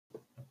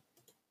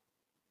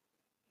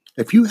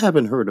If you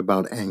haven't heard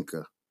about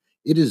Anchor,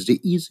 it is the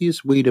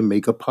easiest way to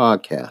make a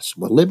podcast.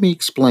 Well, let me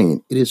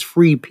explain. It is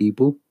free,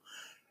 people.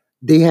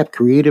 They have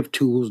creative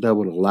tools that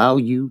will allow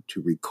you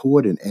to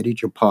record and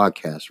edit your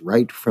podcast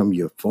right from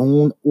your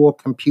phone or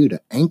computer.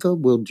 Anchor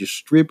will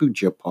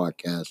distribute your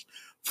podcast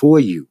for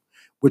you,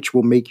 which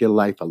will make your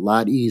life a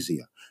lot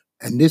easier.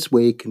 And this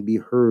way, it can be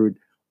heard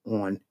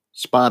on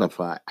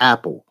Spotify,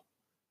 Apple,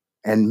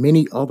 and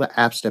many other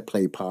apps that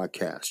play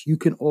podcasts. You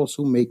can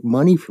also make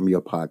money from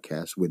your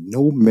podcast with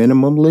no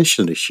minimum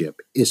listenership.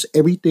 It's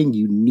everything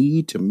you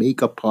need to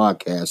make a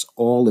podcast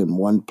all in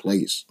one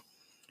place.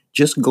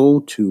 Just go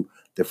to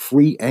the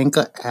free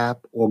Anchor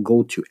app or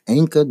go to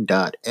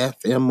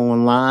anchor.fm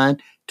online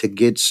to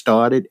get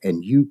started,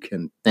 and you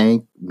can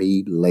thank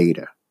me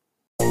later.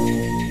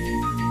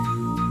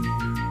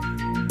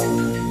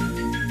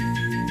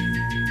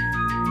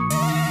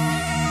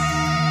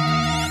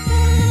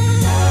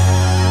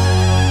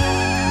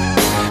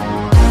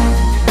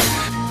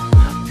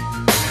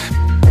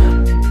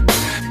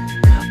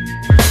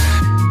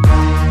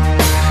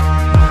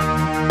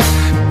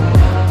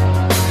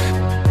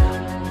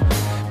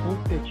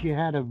 Hope that you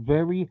had a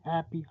very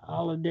happy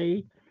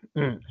holiday.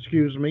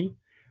 Excuse me.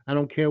 I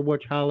don't care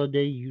which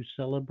holiday you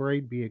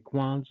celebrate, be it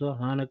Kwanzaa,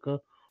 Hanukkah,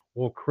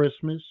 or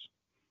Christmas.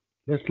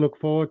 Let's look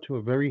forward to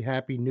a very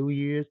happy New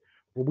Year's.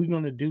 What we're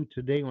going to do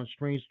today on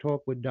Strange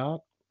Talk with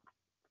Doc,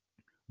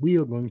 we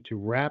are going to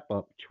wrap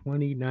up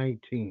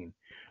 2019.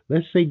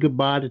 Let's say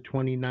goodbye to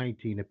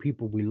 2019. The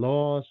people we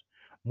lost,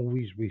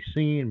 movies we've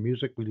seen,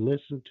 music we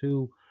listened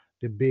to,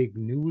 the big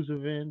news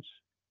events,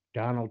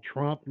 Donald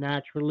Trump,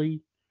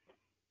 naturally,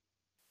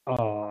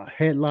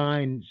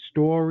 headline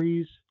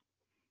stories.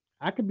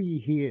 I could be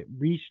here,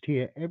 reached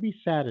here every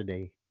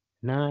Saturday,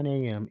 9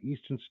 a.m.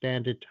 Eastern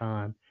Standard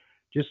Time.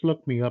 Just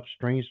look me up,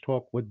 Strange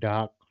Talk with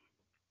Doc.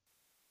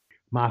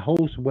 My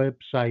host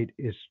website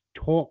is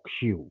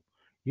TalkShoe.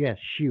 Yes,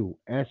 Shoe,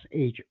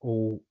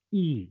 Shoe,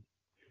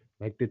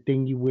 like the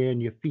thing you wear in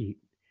your feet.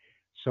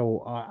 So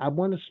I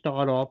want to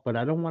start off, but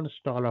I don't want to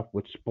start off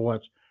with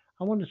sports.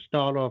 I want to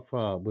start off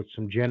with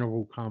some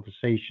general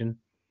conversation.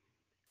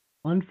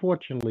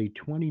 Unfortunately,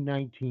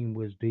 2019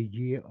 was the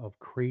year of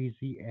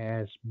crazy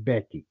ass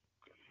Becky.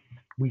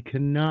 We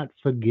cannot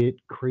forget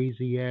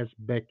crazy ass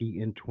Becky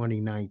in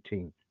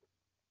 2019.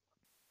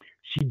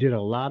 She did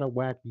a lot of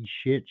wacky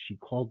shit. She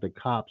called the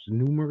cops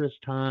numerous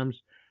times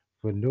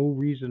for no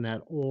reason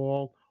at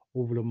all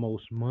over the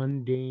most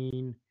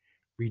mundane,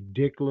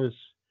 ridiculous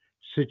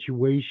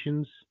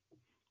situations.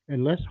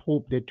 And let's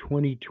hope that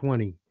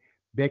 2020,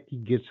 Becky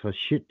gets her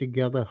shit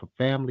together. Her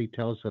family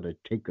tells her to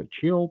take a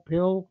chill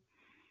pill.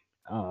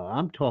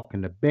 I'm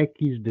talking the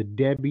Beckys, the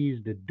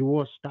Debbies, the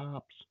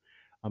doorstops,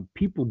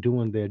 people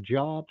doing their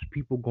jobs,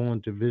 people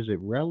going to visit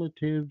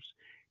relatives,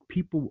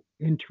 people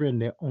entering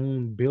their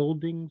own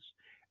buildings,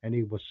 and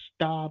they were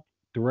stopped,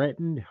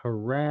 threatened,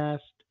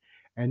 harassed.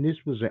 And this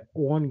was an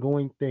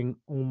ongoing thing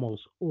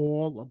almost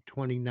all of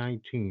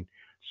 2019.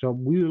 So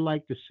we would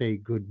like to say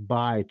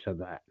goodbye to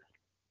that.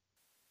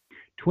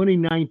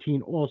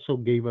 2019 also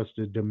gave us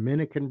the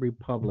Dominican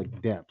Republic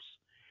deaths.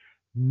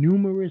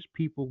 Numerous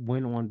people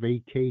went on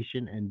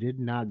vacation and did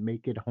not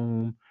make it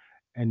home,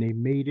 and they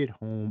made it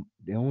home.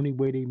 The only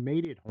way they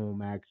made it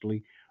home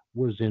actually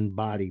was in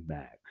body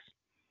bags.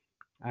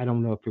 I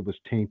don't know if it was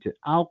tainted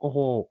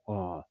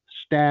alcohol,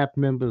 staff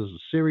members,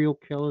 serial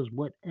killers,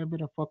 whatever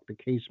the fuck the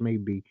case may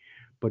be.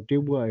 But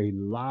there were a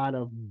lot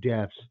of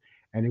deaths,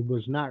 and it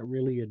was not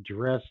really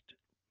addressed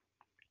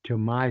to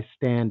my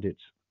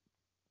standards.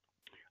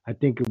 I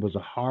think it was a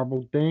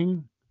horrible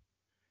thing.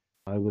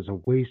 It was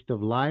a waste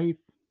of life.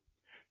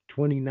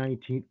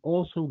 2019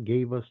 also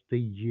gave us the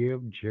year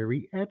of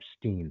Jerry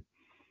Epstein,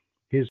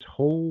 his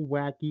whole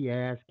wacky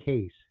ass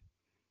case,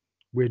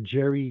 where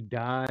Jerry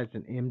dies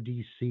in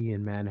MDC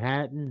in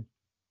Manhattan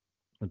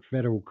in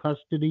federal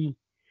custody.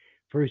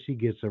 First, he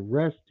gets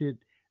arrested,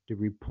 the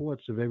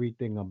reports of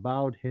everything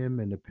about him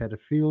and the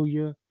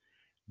pedophilia.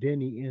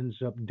 Then he ends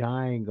up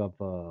dying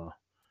of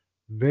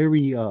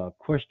very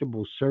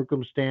questionable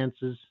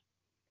circumstances.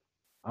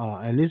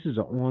 And this is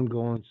an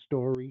ongoing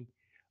story.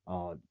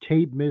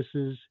 Tape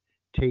misses,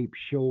 tape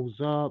shows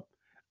up,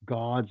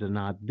 guards are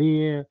not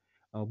there.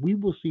 We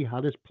will see how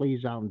this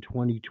plays out in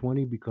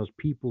 2020 because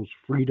people's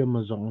freedom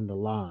is on the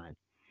line.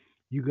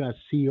 You got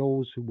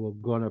COs who are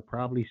going to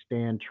probably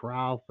stand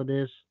trial for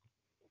this.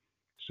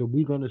 So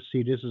we're going to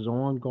see this is an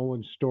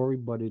ongoing story,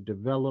 but it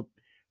developed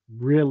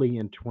really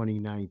in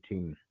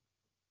 2019.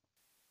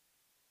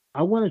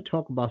 I want to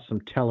talk about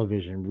some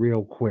television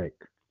real quick.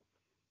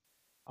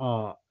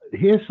 Uh,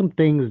 Here's some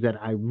things that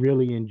I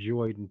really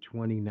enjoyed in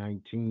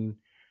 2019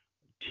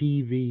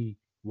 TV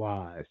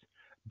wise.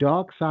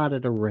 Dark Side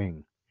of the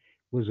Ring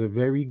was a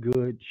very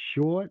good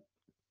short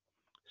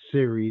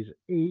series,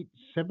 8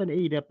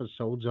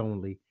 episodes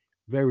only.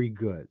 Very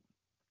good.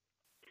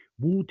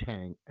 Wu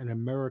Tang, an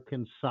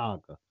American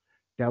saga.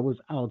 That was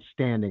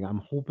outstanding.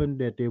 I'm hoping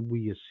that there will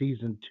be a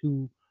season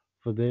two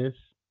for this.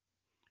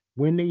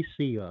 When They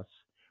See Us,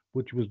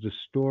 which was the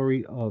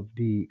story of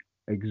the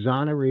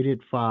exonerated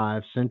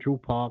five, Central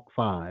Park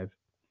Five.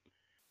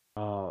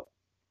 uh,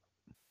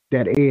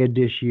 that aired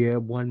this year,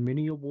 won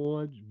many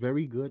awards,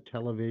 very good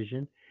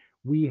television.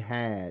 We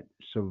had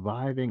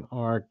Surviving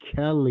R.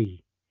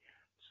 Kelly,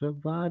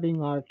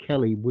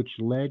 which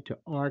led to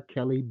R.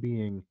 Kelly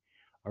being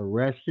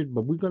arrested.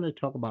 But we're going to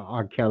talk about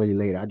R. Kelly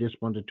later. I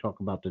just wanted to talk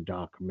about the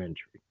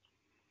documentary.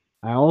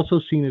 I also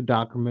seen a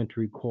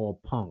documentary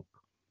called Punk.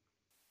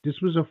 This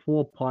was a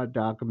four-part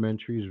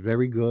documentary. It's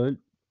very good.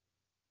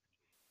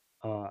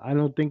 I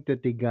don't think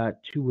that they got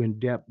too in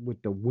depth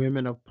with the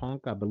women of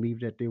punk. I believe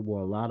that there were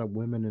a lot of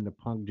women in the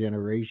punk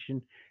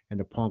generation and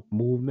the punk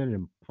movement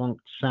and punk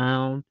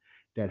sound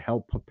that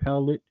helped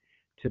propel it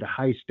to the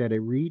heights that it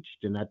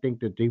reached. And I think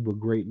that they were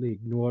greatly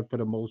ignored for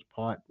the most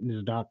part in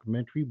this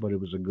documentary, but it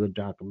was a good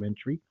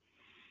documentary.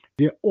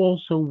 There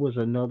also was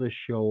another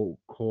show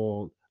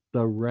called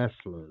The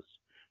Wrestlers.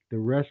 The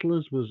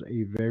Wrestlers was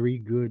a very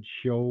good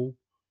show,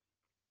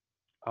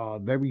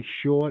 very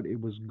short. It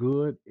was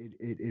good.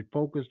 It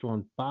focused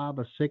on five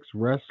or six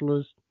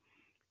wrestlers,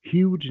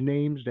 huge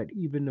names that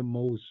even the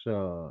most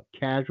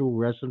casual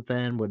wrestling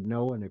fan would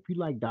know. And if you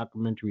like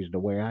documentaries the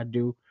way I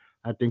do,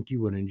 I think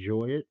you would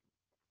enjoy it.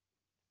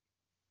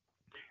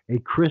 A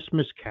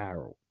Christmas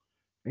Carol,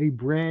 a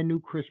brand new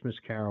Christmas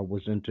Carol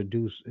was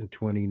introduced in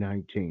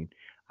 2019.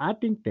 I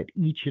think that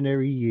each and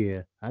every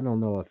year, I don't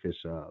know if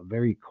it's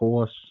very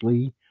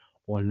costly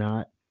or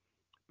not,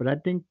 but I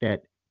think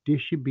that there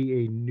should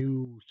be a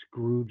new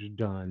Scrooge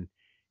done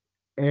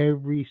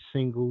every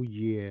single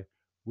year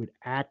with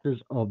actors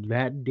of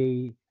that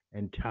day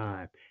and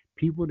time.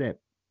 People that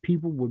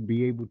people would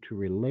be able to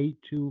relate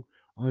to,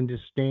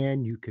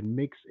 understand. You can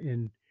mix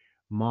in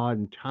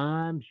modern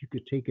times. You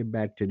could take it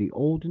back to the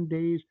olden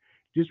days.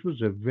 This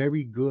was a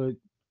very good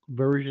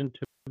version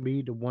to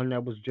me, the one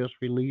that was just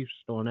released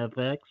on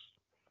FX.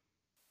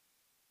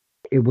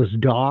 It was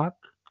dark.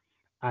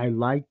 I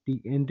liked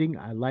the ending.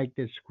 I liked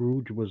that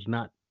Scrooge was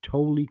not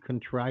totally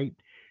contrite,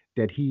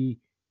 that he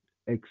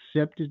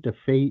accepted the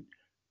fate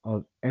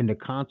of and the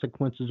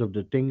consequences of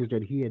the things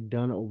that he had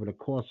done over the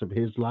course of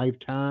his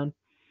lifetime,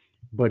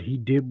 but he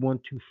did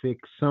want to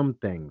fix some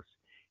things.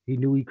 He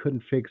knew he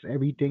couldn't fix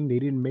everything. They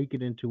didn't make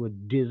it into a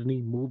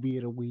Disney movie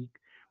of the week,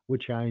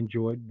 which I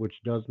enjoyed, which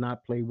does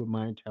not play with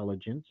my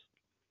intelligence.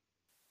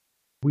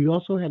 We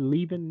also had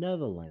Leaving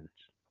Netherlands.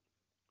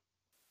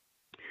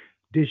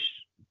 This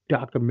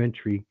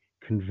documentary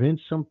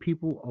convinced some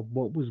people of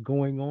what was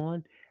going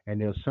on, and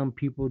there's some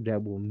people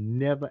that will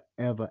never,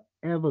 ever,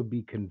 ever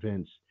be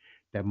convinced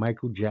that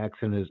Michael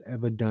Jackson has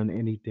ever done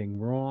anything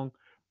wrong.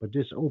 But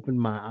this opened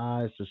my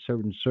eyes to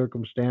certain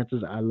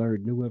circumstances. I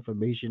learned new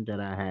information that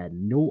I had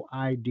no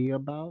idea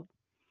about.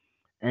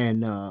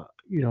 And,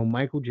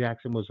 Michael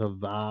Jackson was a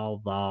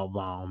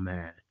vile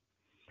man.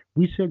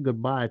 We said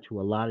goodbye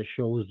to a lot of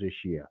shows this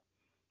year.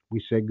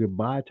 We said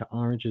goodbye to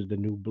Orange is the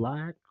New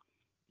Black.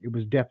 It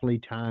was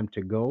definitely time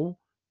to go.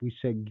 We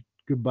said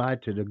goodbye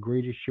to the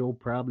greatest show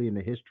probably in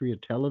the history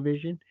of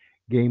television,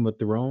 Game of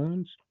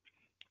Thrones.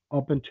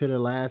 Up until the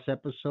last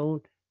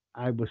episode,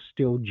 I was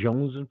still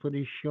jonesing for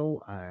this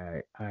show.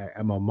 I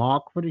am a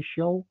mark for the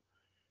show.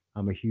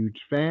 I'm a huge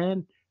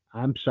fan.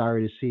 I'm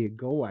sorry to see it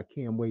go. I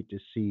can't wait to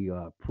see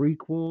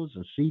prequels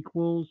and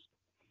sequels,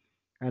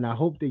 and I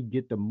hope they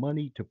get the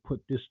money to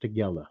put this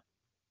together.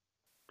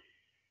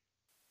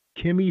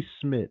 Kimmy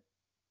Smith,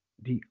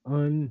 the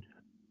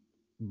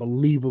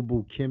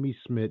unbelievable Kimmy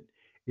Smith,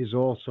 is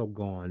also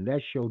gone.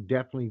 That show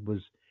definitely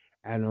was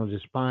out on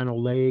its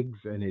final legs,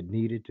 and it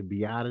needed to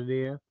be out of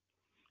there.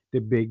 The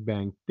Big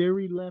Bang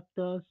Theory left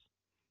us.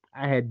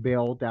 I had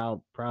bailed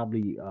out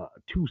probably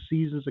 2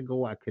 seasons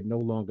ago. I could no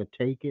longer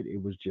take it.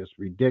 It was just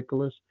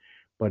ridiculous,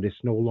 but it's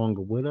no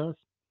longer with us.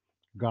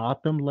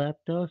 Gotham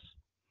left us.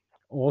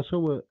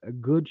 Also, a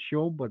good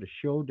show, but a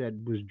show that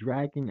was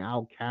dragging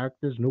out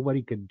characters.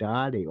 Nobody could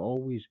die. They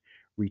always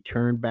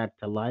return back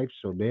to life,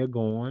 so they're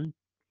gone.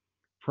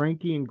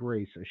 Frankie and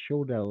Grace, a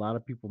show that a lot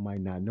of people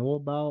might not know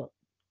about.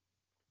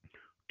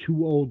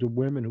 Two older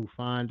women who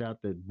find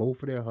out that both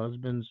of their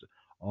husbands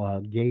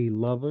are gay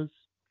lovers.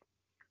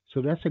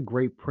 So that's a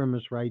great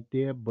premise right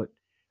there. But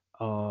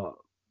uh,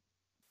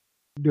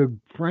 the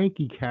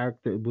Frankie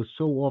character was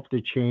so off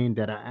the chain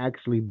that I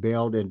actually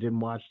bailed and didn't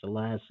watch the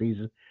last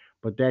season.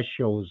 But that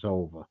show is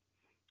over.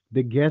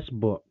 The Guest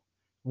Book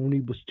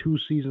only was 2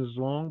 seasons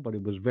long, but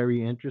it was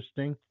very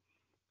interesting.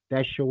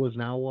 That show is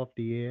now off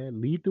the air.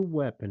 Lethal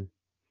Weapon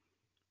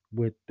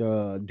with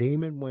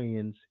Damon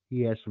Wayans.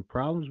 He had some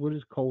problems with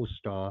his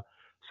co-star,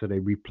 so they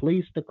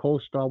replaced the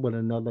co-star with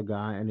another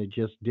guy, and it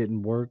just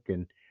didn't work.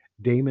 And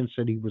Damon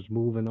said he was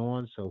moving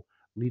on, so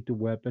Lethal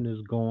Weapon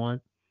is gone.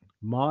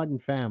 Modern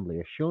Family,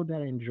 a show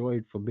that I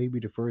enjoyed for maybe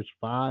the first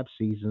 5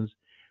 seasons,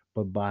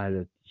 but by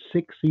the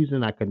sixth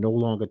season, I could no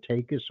longer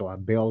take it, so I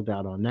bailed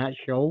out on that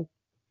show.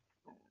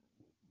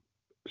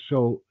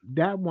 So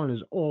that one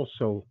is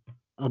also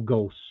a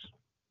ghost.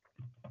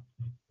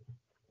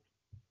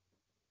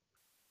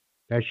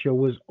 That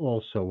show is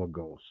also a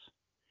ghost.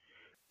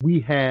 We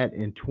had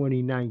in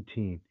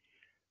 2019,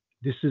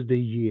 this is the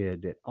year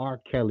that R.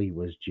 Kelly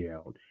was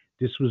jailed.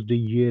 This was the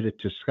year that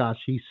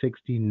Takashi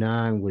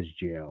 69 was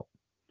jailed.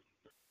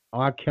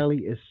 R. Kelly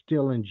is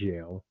still in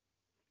jail.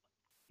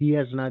 He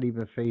has not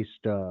even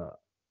faced the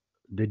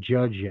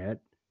judge yet.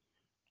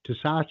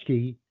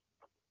 Tasaki,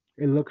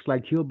 it looks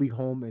like he'll be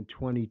home in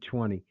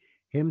 2020.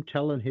 Him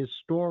telling his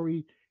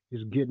story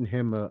is getting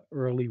him a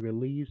early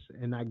release,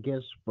 and I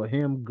guess for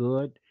him,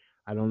 good.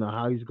 I don't know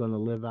how he's going to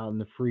live out in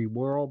the free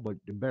world, but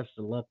the best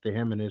of luck to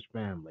him and his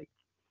family.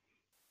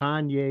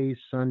 Kanye's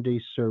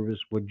Sunday service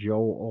with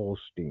Joel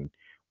Osteen,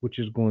 which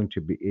is going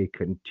to be a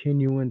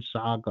continuing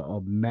saga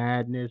of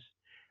madness.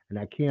 And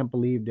I can't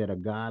believe that a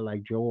guy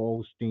like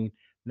Joel Osteen,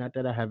 not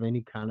that I have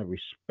any kind of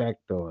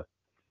respect or,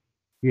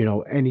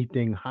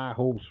 anything high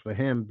hopes for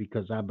him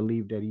because I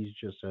believe that he's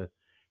just a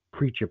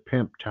preacher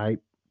pimp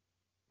type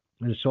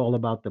and it's all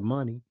about the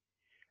money.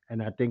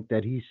 And I think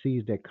that he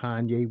sees that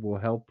Kanye will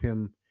help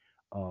him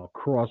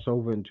cross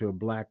over into a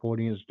black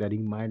audience that he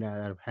might not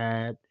have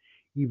had,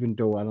 even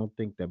though I don't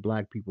think that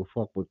black people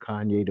fuck with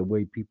Kanye the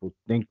way people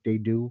think they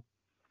do.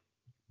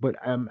 But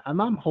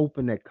I'm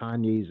hoping that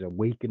Kanye's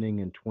awakening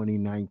in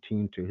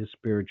 2019 to his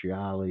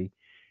spirituality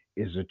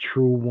is a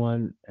true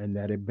one and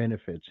that it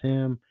benefits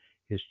him,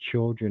 his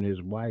children,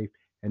 his wife,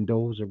 and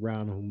those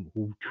around him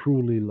who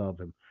truly love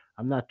him.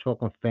 I'm not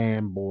talking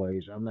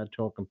fanboys. I'm not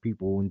talking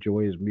people who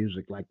enjoy his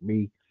music like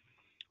me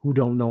who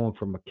don't know him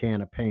from a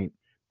can of paint.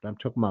 But I'm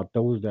talking about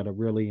those that are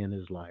really in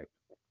his life.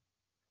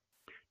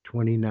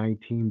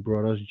 2019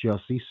 brought us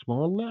Jussie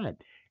Smollett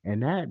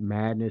and that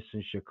madness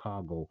in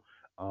Chicago.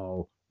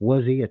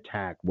 Was he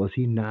attacked? Was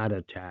he not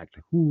attacked?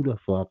 Who the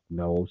fuck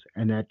knows?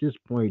 And at this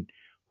point,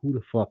 who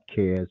the fuck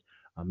cares?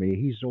 I mean,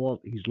 he's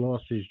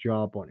lost his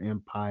job on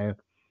Empire.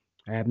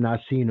 I have not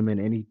seen him in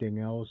anything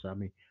else. I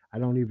mean, I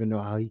don't even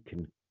know how he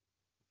can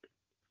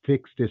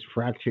fix this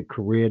fractured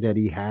career that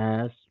he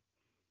has.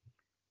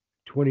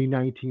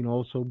 2019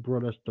 also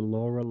brought us the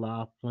Laura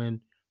Laughlin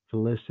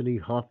Felicity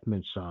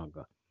Huffman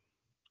saga.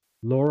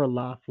 Laura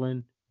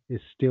Laughlin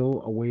is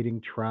still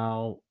awaiting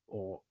trial,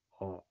 or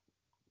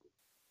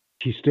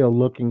she's still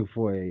looking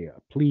for a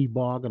plea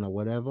bargain or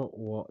whatever,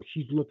 or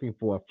she's looking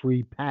for a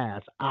free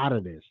pass out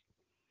of this.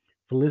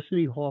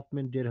 Felicity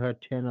Hoffman did her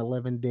 10,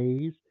 11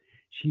 days.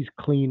 She's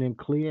clean and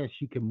clear.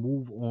 She can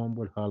move on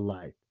with her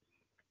life.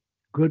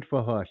 Good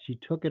for her. She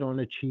took it on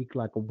the cheek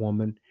like a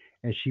woman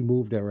and she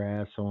moved her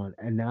ass on.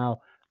 And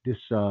now this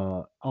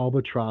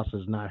albatross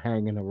is not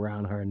hanging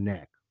around her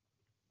neck.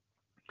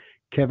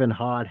 Kevin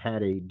Hart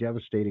had a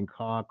devastating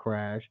car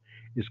crash.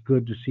 It's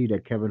good to see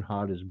that Kevin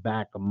Hart is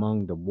back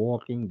among the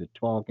walking, the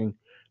talking,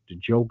 the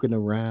joking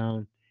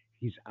around.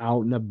 He's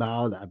out and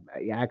about. I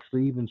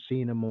actually even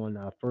seen him on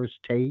First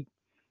Take.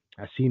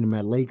 I seen him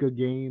at Laker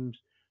games.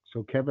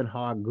 So Kevin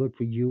Hart, good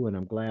for you, and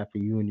I'm glad for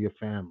you and your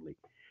family.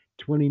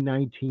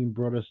 2019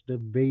 brought us the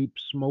vape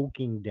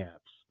smoking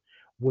deaths,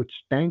 which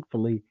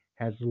thankfully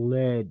has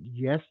led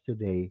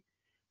yesterday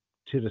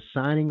to the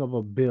signing of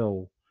a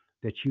bill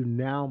that you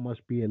now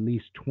must be at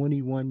least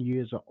 21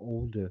 years or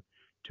older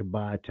to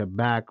buy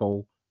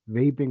tobacco,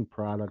 vaping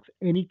products,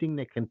 anything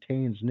that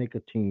contains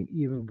nicotine,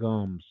 even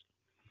gums.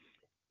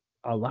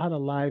 A lot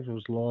of lives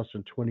was lost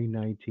in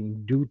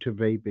 2019 due to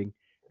vaping,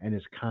 and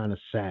it's kind of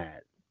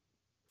sad.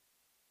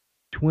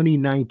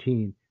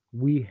 2019,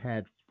 we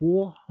had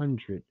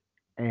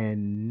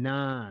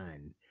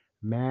 409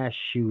 mass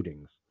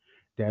shootings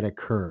that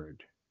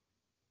occurred.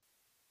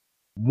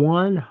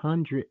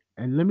 100,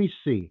 and let me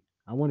see,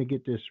 I want to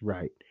get this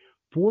right.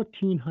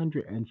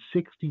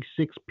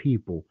 1,466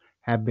 people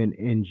have been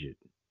injured.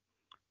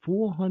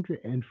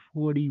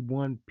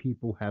 441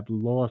 people have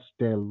lost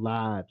their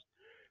lives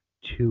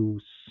to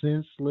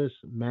senseless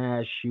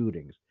mass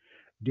shootings.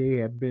 They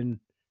have been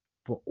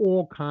for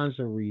all kinds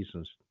of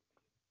reasons.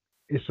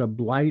 It's a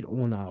blight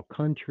on our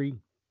country.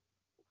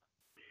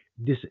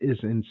 This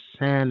is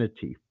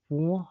insanity.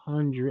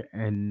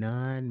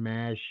 409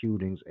 mass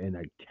shootings in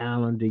a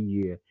calendar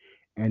year,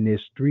 and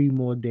there's 3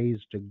 more days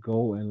to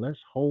go. And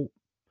let's hope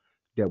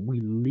that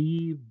we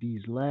leave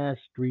these last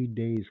 3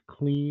 days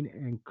clean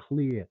and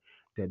clear,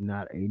 that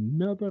not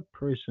another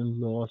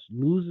person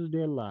loses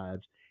their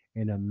lives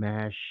in a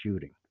mass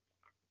shooting.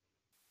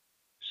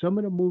 Some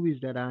of the movies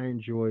that I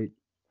enjoyed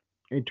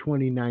in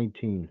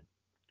 2019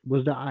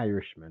 was The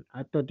Irishman.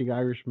 I thought The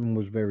Irishman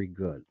was very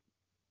good.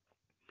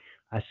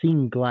 I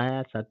seen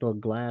Glass. I thought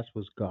Glass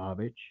was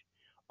garbage.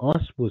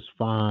 Us was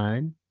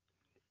fine.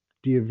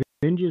 The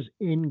Avengers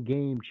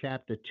Endgame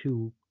Chapter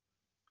 2,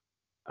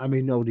 I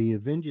mean, no, the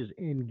Avengers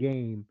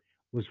Endgame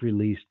was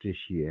released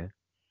this year.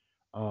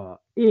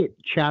 It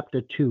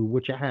Chapter 2,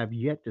 which I have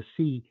yet to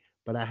see,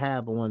 but I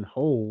have on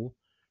hold,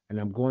 and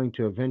I'm going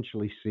to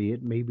eventually see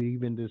it, maybe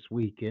even this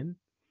weekend.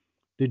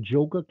 The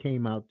Joker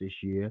came out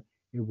this year.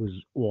 It was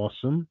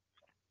awesome.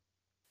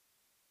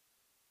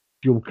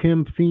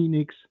 Joaquin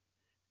Phoenix,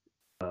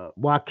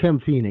 Joaquin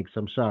Phoenix,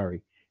 I'm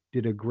sorry,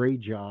 did a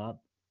great job.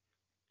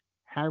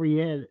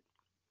 Harriet,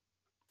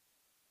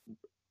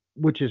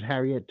 which is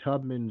Harriet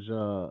Tubman's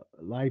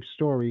life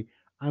story,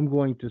 I'm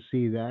going to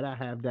see that. I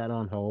have that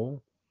on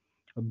hold.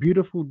 A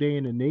Beautiful Day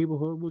in the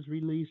Neighborhood was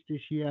released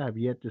this year. I've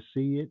yet to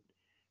see it.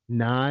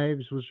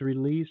 Knives was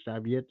released.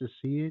 I've yet to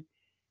see it.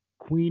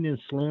 Queen and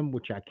Slim,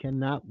 which I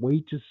cannot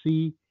wait to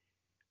see.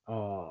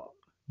 Uh,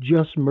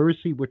 Just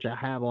Mercy, which I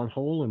have on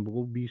hold and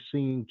will be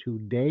seeing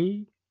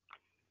today.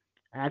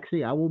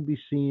 Actually, I will be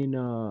seeing.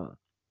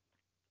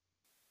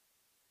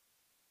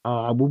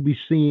 I will be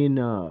seeing.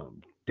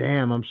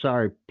 Damn, I'm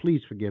sorry.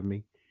 Please forgive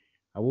me.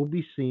 I will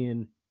be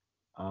seeing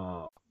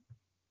uh,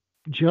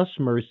 Just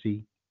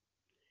Mercy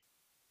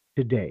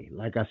today.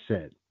 Like I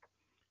said,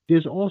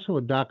 there's also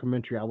a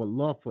documentary I would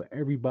love for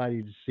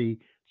everybody to see,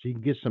 so you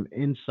can get some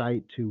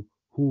insight to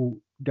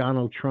who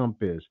Donald Trump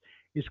is.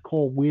 It's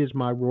called "Where's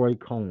My Roy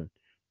Cohn."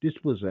 This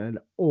was an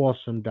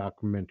awesome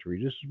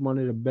documentary. This is one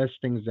of the best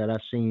things that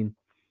I've seen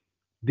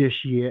this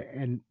year,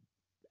 and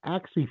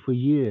actually for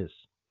years.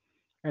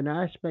 And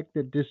I expect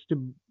that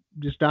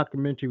this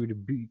documentary to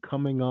be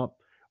coming up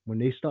when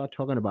they start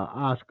talking about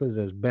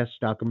Oscars as best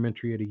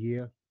documentary of the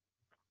year.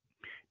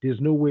 There's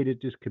no way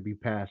that this could be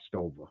passed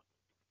over.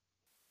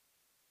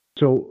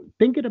 So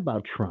thinking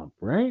about Trump,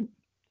 right?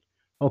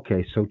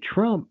 Okay, so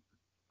Trump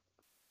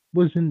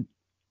was in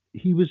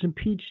he was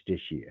impeached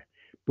this year,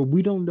 but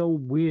we don't know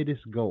where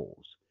this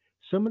goes.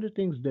 Some of the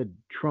things that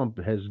Trump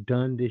has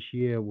done this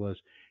year was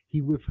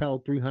he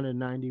withheld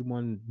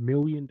 $391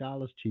 million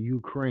to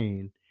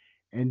Ukraine,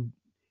 and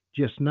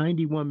just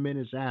 91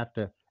 minutes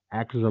after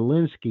asked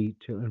Zelensky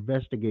to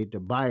investigate the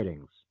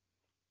Bidens,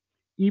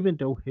 even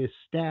though his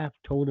staff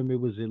told him it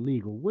was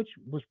illegal, which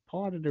was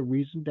part of the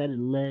reason that it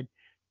led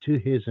to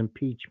his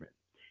impeachment.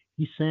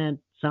 He signed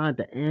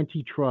the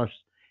antitrust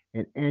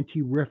and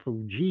anti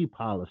refugee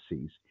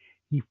policies.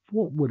 He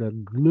fought with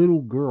a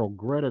little girl,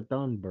 Greta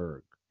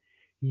Thunberg.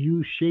 He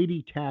used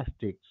shady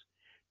tactics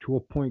to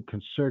appoint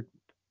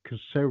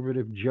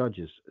conservative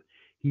judges.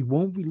 He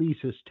won't release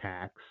his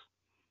tax.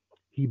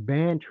 He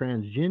banned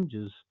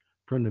transgenders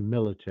from the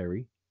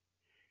military.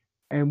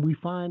 And we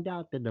find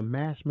out that the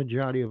mass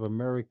majority of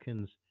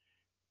Americans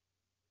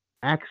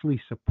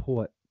actually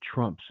support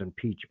Trump's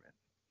impeachment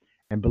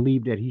and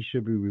believe that he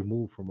should be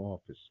removed from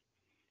office.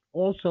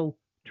 Also,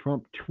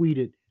 Trump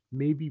tweeted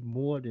maybe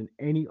more than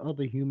any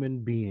other human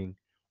being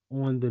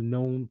on the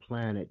known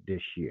planet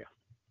this year.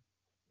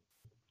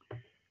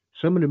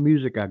 Some of the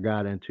music I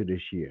got into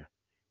this year.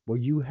 Well,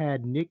 you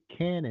had Nick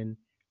Cannon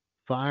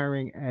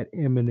firing at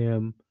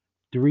Eminem,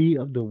 three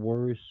of the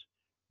worst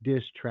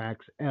diss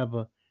tracks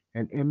ever.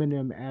 And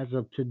Eminem, as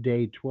of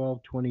today,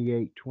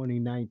 12/28,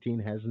 2019,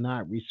 has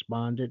not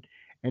responded.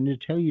 And to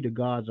tell you the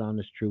God's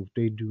honest truth,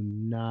 they do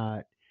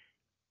not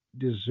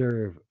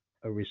deserve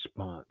a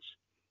response.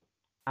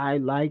 I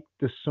like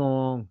the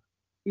song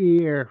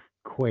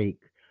Earquake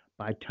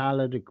by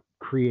Tyler the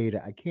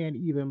Creator. I can't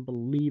even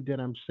believe that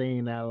I'm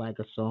saying that I like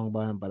a song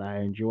by him, but I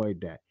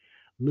enjoyed that.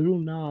 Little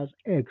Nas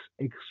X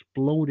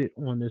exploded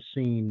on the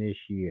scene this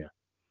year.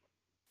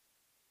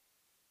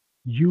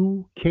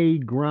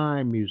 UK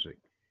grime music.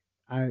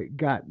 I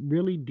got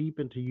really deep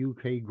into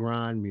UK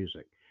grime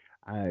music.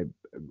 I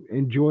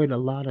enjoyed a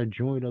lot of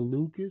Joyner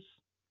Lucas,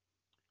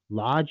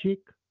 Logic,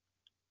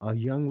 a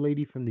young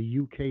lady from the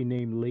UK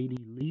named Lady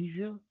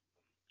Leisure,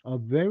 a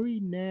very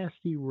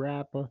nasty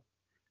rapper.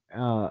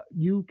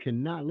 You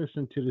cannot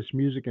listen to this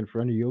music in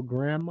front of your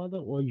grandmother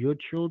or your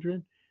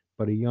children,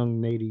 but a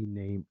young lady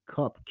named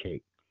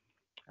Cupcake.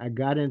 I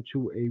got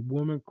into a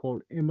woman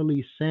called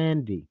Emily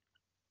Sandy.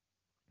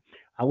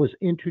 I was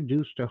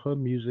introduced to her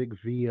music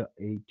via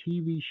a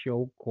TV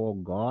show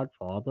called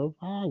Godfather of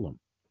Harlem.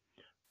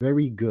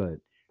 Very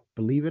good.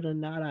 Believe it or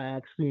not, I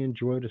actually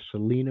enjoyed a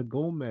Selena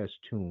Gomez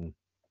tune.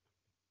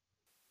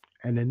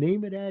 And the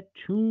name of that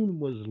tune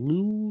was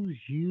Lose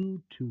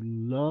You to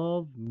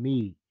Love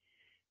Me.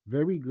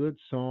 Very good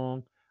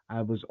song.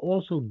 I was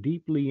also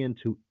deeply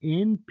into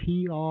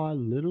NPR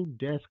Little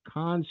Desk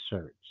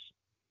concerts.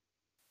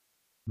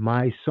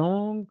 My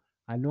song,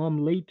 I know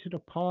I'm late to the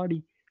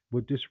party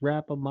with this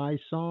rapper, My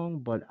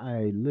Song, but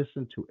I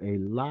listened to a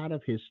lot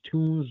of his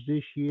tunes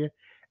this year.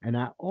 And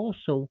I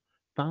also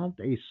found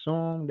a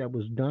song that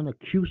was done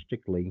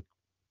acoustically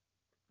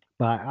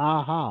by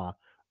Aha,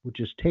 which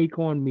is Take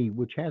On Me,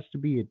 which has to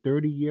be a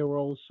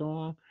 30-year-old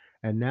song.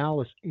 And now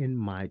it's in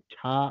my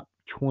top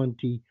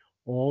 20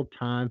 all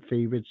time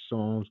favorite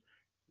songs.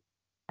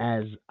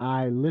 As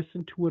I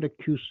listened to it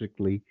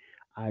acoustically,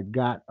 I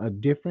got a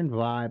different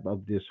vibe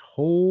of this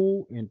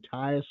whole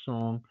entire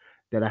song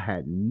that I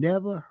had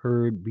never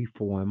heard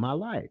before in my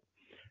life.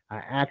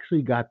 I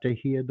actually got to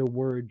hear the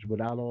words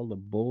without all the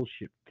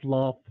bullshit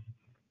fluff,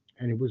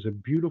 and it was a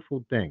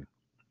beautiful thing.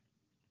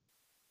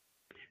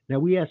 Now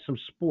we had some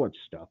sports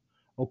stuff.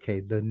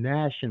 Okay, the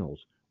Nationals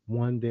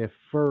won their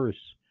first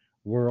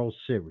World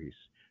Series.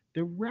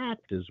 The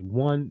Raptors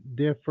won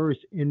their first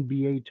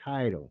NBA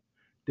title.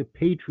 The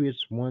Patriots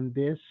won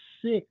their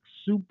sixth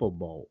Super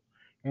Bowl.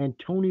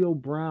 Antonio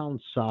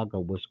Brown's saga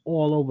was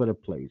all over the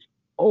place.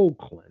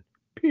 Oakland,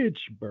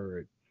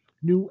 Pittsburgh,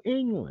 New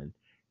England.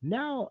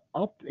 Now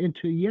up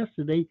into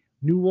yesterday,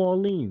 New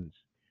Orleans.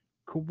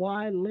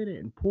 Kawhi Leonard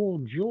and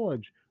Paul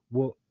George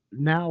were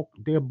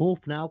they're both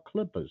now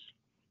Clippers.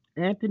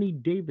 Anthony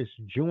Davis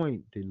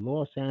joined the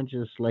Los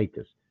Angeles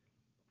Lakers.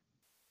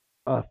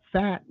 A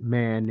fat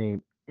man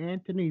named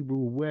Anthony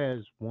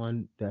Ruiz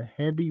won the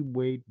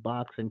heavyweight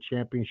boxing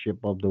championship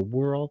of the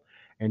world,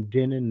 and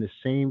then in the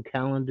same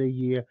calendar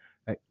year,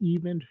 an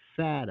even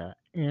fatter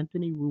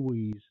Anthony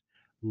Ruiz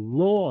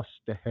lost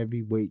the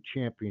heavyweight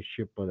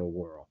championship of the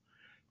world.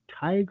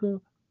 Tiger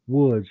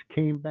Woods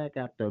came back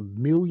after a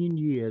million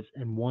years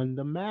and won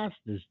the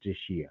Masters this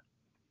year.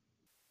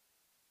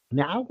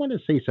 Now, I want to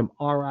say some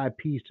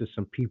RIPs to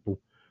some people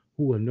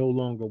who are no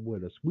longer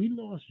with us. We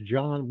lost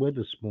John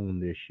Witherspoon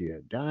this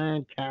year,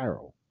 Diane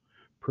Carroll,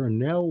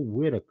 Pernell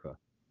Whitaker,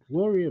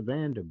 Gloria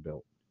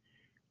Vanderbilt.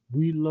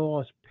 We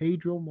lost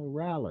Pedro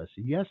Morales.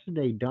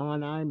 Yesterday,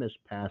 Don Imus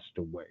passed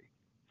away.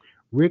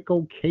 Rick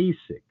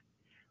Ocasek,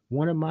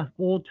 one of my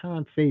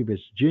all-time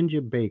favorites,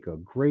 Ginger Baker,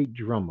 great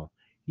drummer.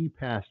 He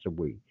passed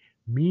away.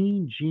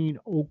 Mean Gene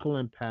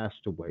Okerlund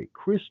passed away.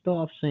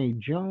 Christoph St.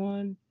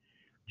 John,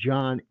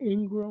 John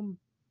Ingram,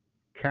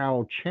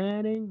 Carol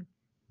Channing,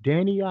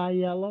 Danny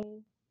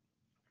Aiello,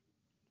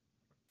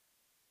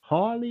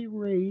 Harley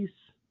Race,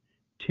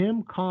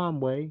 Tim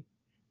Conway,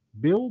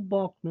 Bill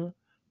Buckner,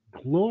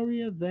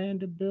 Gloria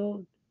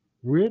Vanderbilt,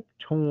 Rip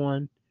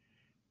Torn,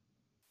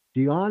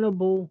 the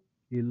Honorable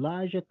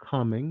Elijah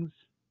Cummings,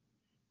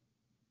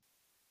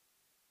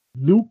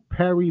 Luke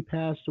Perry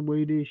passed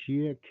away this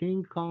year,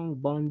 King Kong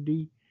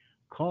Bundy,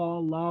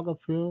 Karl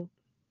Lagerfeld,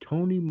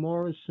 Toni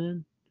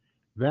Morrison,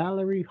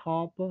 Valerie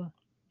Harper,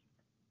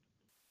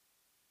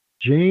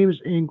 James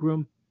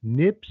Ingram,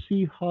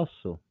 Nipsey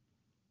Hussle,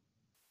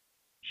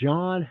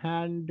 John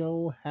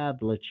Handel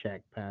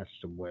Havlicek passed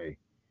away,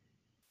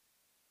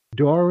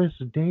 Doris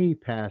Day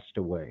passed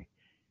away,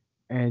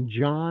 and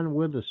John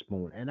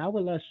Witherspoon. And I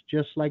would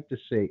just like to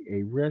say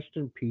a rest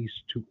in peace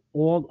to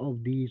all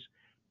of these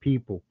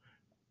people.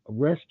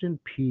 Rest in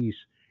peace.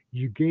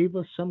 You gave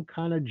us some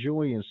kind of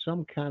joy in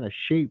some kind of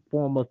shape,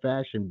 form, or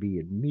fashion, be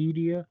it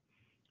media,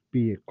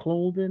 be it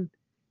clothing,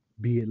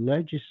 be it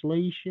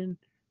legislation,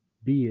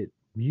 be it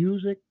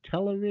music,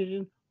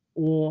 television,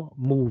 or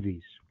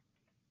movies.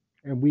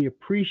 And we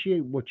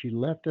appreciate what you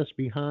left us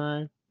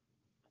behind.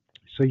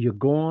 So you're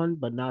gone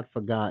but not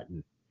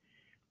forgotten.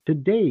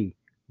 Today,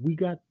 we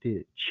got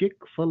the Chick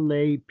fil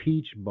A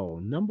Peach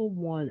Bowl. Number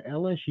one,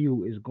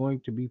 LSU is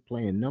going to be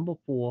playing number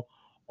four,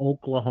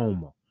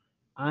 Oklahoma.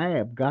 I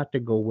have got to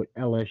go with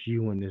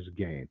LSU in this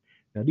game.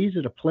 Now, these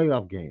are the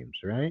playoff games,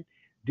 right?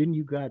 Then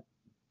you got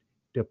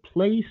the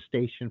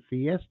PlayStation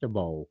Fiesta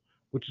Bowl,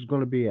 which is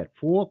going to be at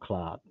 4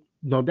 o'clock.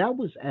 No, that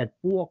was at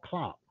 4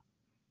 o'clock.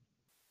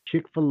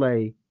 Chick fil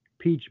A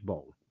Peach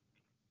Bowl.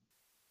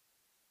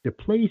 The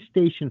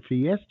PlayStation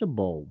Fiesta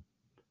Bowl,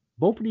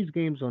 both of these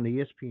games on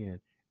ESPN,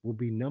 will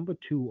be number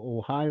two,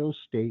 Ohio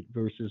State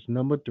versus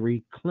number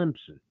three,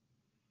 Clemson.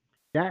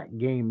 That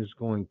game is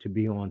going to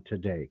be on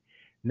today.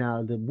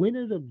 Now, the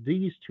winners of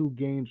these two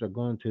games are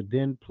going to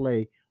then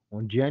play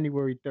on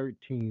January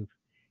 13th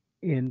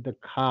in the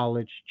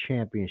college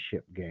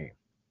championship game.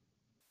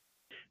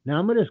 Now,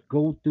 I'm going to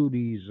go through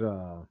these.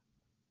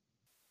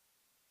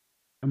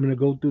 I'm going to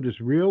go through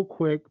this real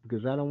quick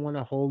because I don't want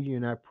to hold you,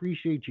 and I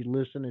appreciate you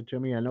listening to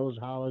me. I know it's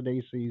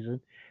holiday season,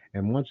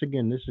 and once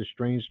again, this is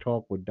Strange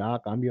Talk with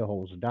Doc. I'm your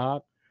host,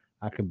 Doc.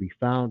 I can be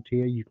found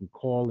here. You can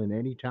call in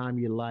anytime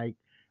you like.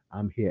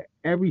 I'm here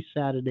every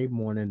Saturday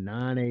morning,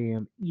 9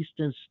 a.m.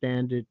 Eastern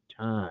Standard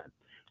Time.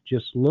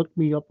 Just look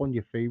me up on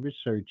your favorite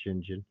search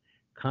engine.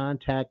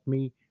 Contact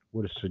me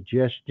with a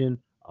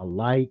suggestion, a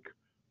like,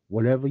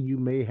 whatever you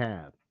may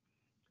have.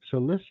 So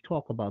let's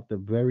talk about the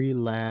very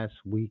last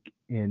week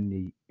in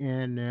the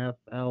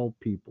NFL,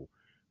 people.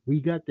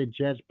 We got the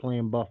Jets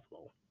playing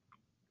Buffalo.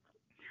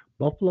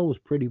 Buffalo is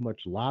pretty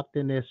much locked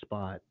in their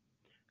spot.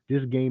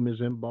 This game is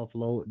in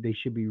Buffalo. They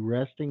should be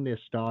resting their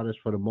starters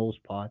for the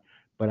most part,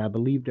 but I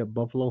believe that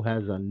Buffalo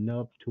has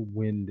enough to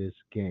win this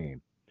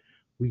game.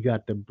 We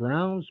got the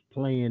Browns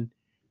playing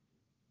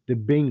the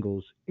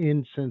Bengals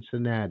in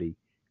Cincinnati.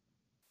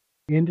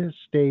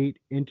 Interstate,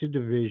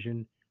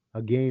 interdivision,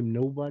 a game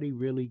nobody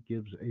really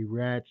gives a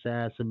rat's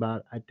ass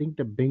about. I think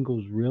the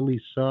Bengals really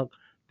suck.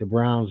 The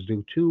Browns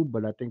do too,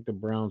 but I think the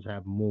Browns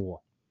have more.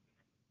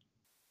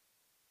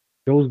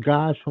 Those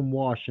guys from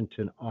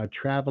Washington are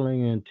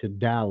traveling into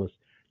Dallas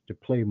to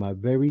play my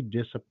very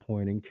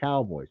disappointing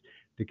Cowboys.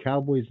 The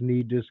Cowboys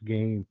need this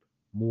game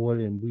more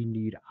than we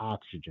need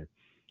oxygen.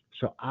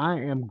 So I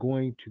am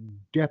going to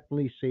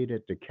definitely say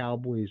that the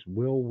Cowboys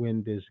will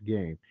win this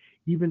game.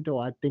 Even though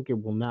I think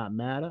it will not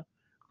matter,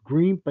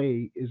 Green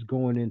Bay is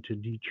going into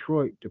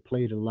Detroit to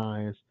play the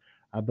Lions.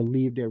 I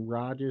believe that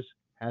Rodgers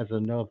has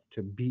enough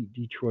to beat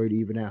Detroit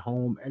even at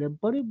home,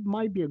 but it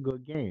might be a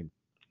good game.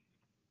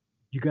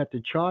 You got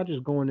the Chargers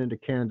going into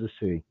Kansas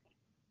City.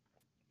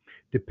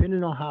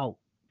 Depending on how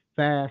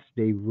fast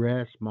they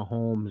rest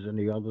Mahomes and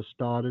the other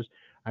starters,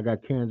 I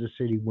got Kansas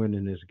City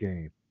winning this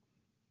game.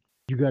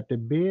 You got the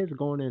Bears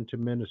going into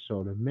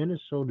Minnesota.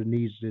 Minnesota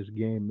needs this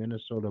game.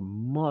 Minnesota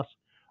must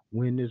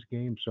win this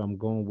game, so I'm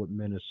going with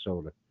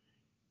Minnesota.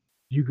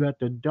 You got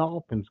the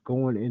Dolphins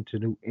going into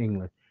New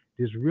England.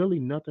 There's really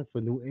nothing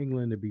for New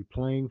England to be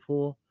playing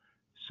for,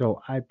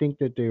 so I think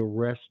that they'll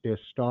rest their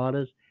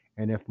starters,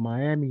 And if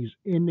Miami's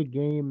in the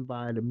game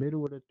by the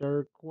middle of the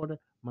third quarter,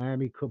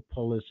 Miami could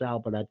pull this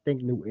out. But I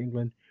think New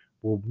England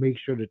will make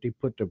sure that they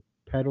put the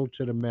pedal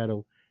to the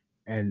metal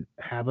and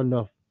have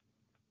enough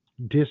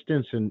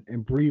distance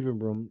and breathing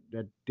room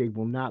that they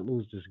will not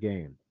lose this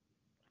game.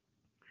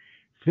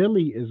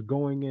 Philly is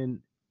going in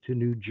to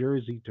New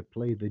Jersey to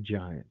play the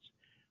Giants.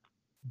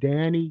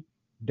 Danny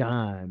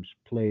Dimes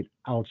played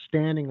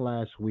outstanding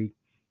last week,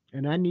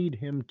 and I need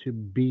him to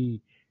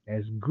be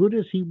as good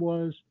as he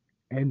was,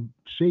 and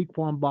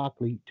Saquon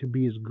Barkley to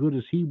be as good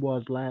as he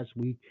was last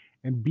week,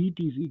 and beat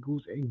these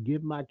Eagles and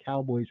give my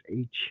Cowboys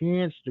a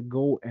chance to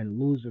go and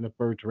lose in the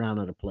first round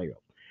of the playoffs.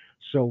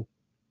 So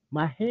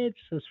my head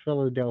says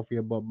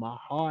Philadelphia, but my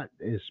heart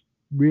is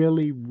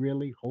really,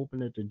 really hoping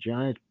that the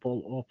Giants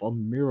pull off a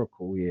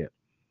miracle here.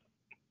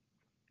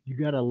 You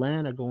got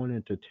Atlanta going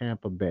into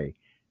Tampa Bay.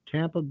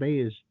 Tampa Bay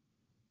is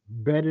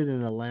better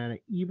than Atlanta,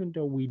 even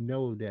though we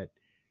know that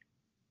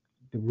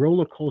the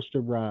roller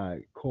coaster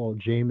ride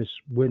called Jameis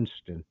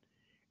Winston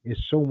is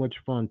so much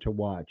fun to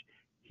watch.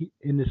 He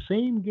in the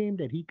same game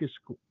that he could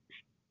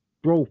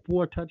throw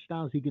four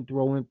touchdowns, he can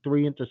throw in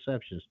three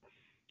interceptions.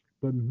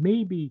 But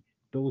maybe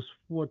those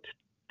four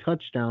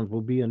touchdowns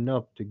will be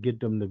enough to get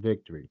them the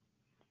victory.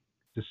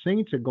 The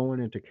Saints are going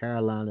into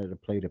Carolina to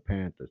play the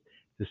Panthers.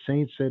 The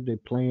Saints said they're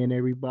playing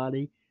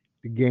everybody.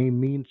 The game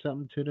means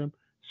something to them,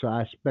 so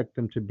I expect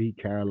them to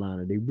beat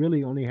Carolina. They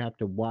really only have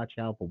to watch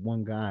out for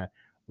one guy,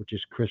 which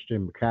is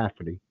Christian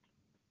McCaffrey.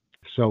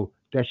 So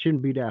that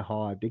shouldn't be that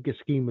hard. They can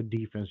scheme a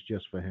defense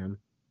just for him.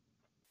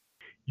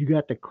 You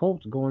got the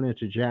Colts going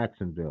into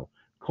Jacksonville.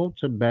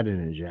 Colts are better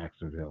than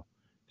Jacksonville,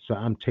 so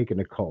I'm taking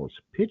the Colts.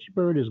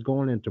 Pittsburgh is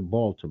going into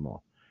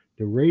Baltimore.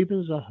 The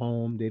Ravens are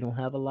home. They don't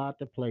have a lot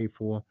to play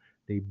for.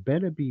 They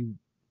better be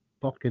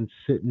fucking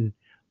sitting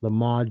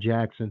Lamar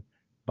Jackson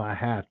by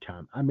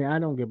halftime. I mean, I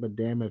don't give a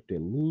damn if they're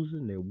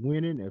losing, they're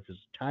winning, if it's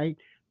tight.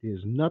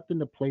 There's nothing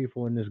to play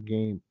for in this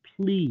game.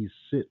 Please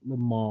sit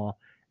Lamar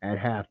at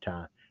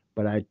halftime.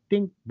 But I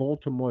think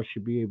Baltimore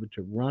should be able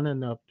to run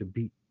enough to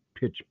beat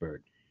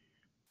Pittsburgh.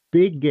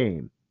 Big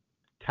game.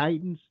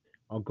 Titans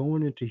are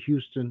going into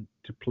Houston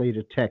to play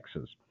the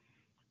Texans.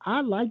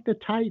 I like the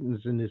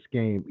Titans in this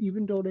game,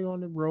 even though they're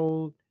on the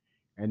road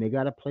and they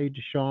got to play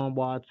Deshaun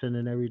Watson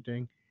and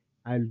everything.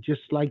 I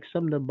just like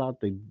something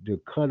about the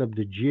cut of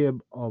the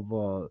jib of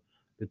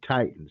the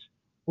Titans.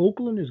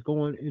 Oakland is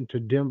going into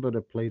Denver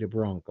to play the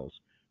Broncos.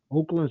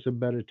 Oakland's a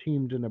better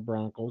team than the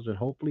Broncos, and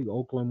hopefully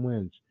Oakland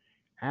wins.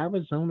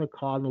 Arizona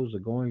Cardinals are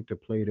going to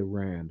play the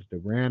Rams. The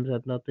Rams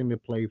have nothing to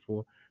play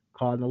for.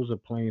 Cardinals are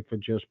playing for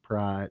just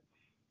pride,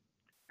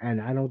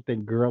 and I don't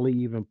think Gurley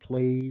even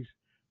plays.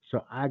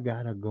 So I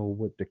gotta go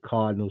with the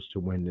Cardinals to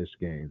win this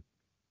game.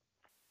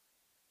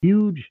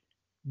 Huge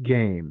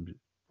game.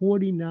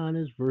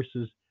 49ers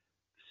versus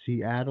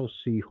Seattle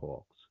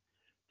Seahawks.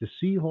 The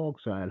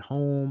Seahawks are at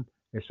home.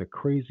 It's a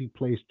crazy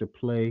place to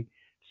play.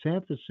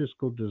 San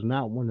Francisco does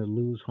not want to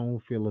lose home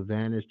field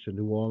advantage to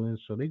New Orleans,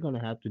 so they're going to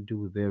have to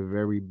do their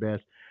very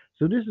best.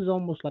 So this is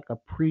almost like a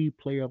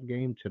pre-playoff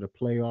game to the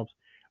playoffs.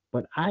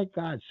 But I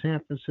got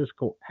San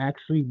Francisco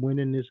actually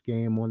winning this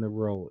game on the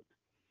road.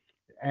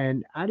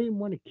 And I didn't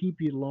want to keep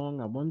you long.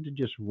 I wanted to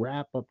just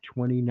wrap up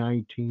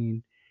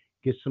 2019,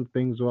 get some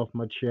things off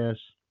my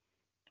chest.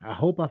 I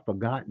hope I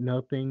forgot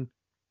nothing.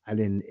 I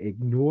didn't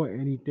ignore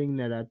anything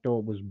that I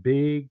thought was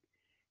big.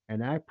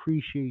 And I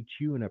appreciate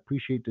you and I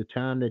appreciate the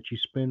time that you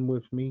spend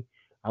with me.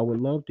 I would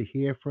love to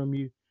hear from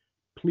you.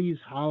 Please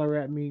holler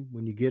at me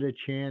when you get a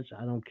chance.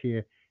 I don't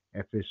care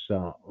if it's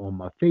on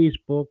my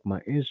Facebook,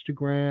 my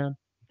Instagram,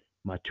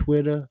 my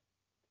Twitter,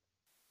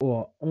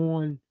 or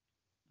on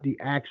the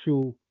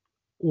actual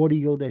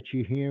audio that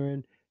you're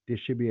hearing. There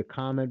should be a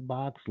comment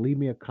box. Leave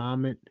me a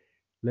comment.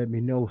 Let me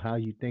know how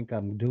you think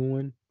I'm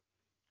doing.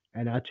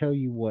 And I tell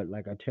you what,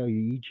 like I tell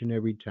you each and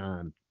every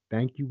time,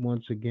 thank you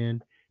once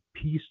again.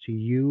 Peace to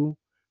you.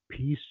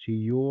 Peace to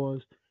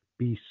yours.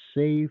 Be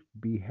safe.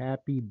 Be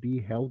happy.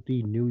 Be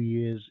healthy. New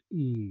Year's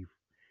Eve,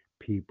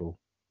 people.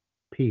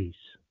 Peace.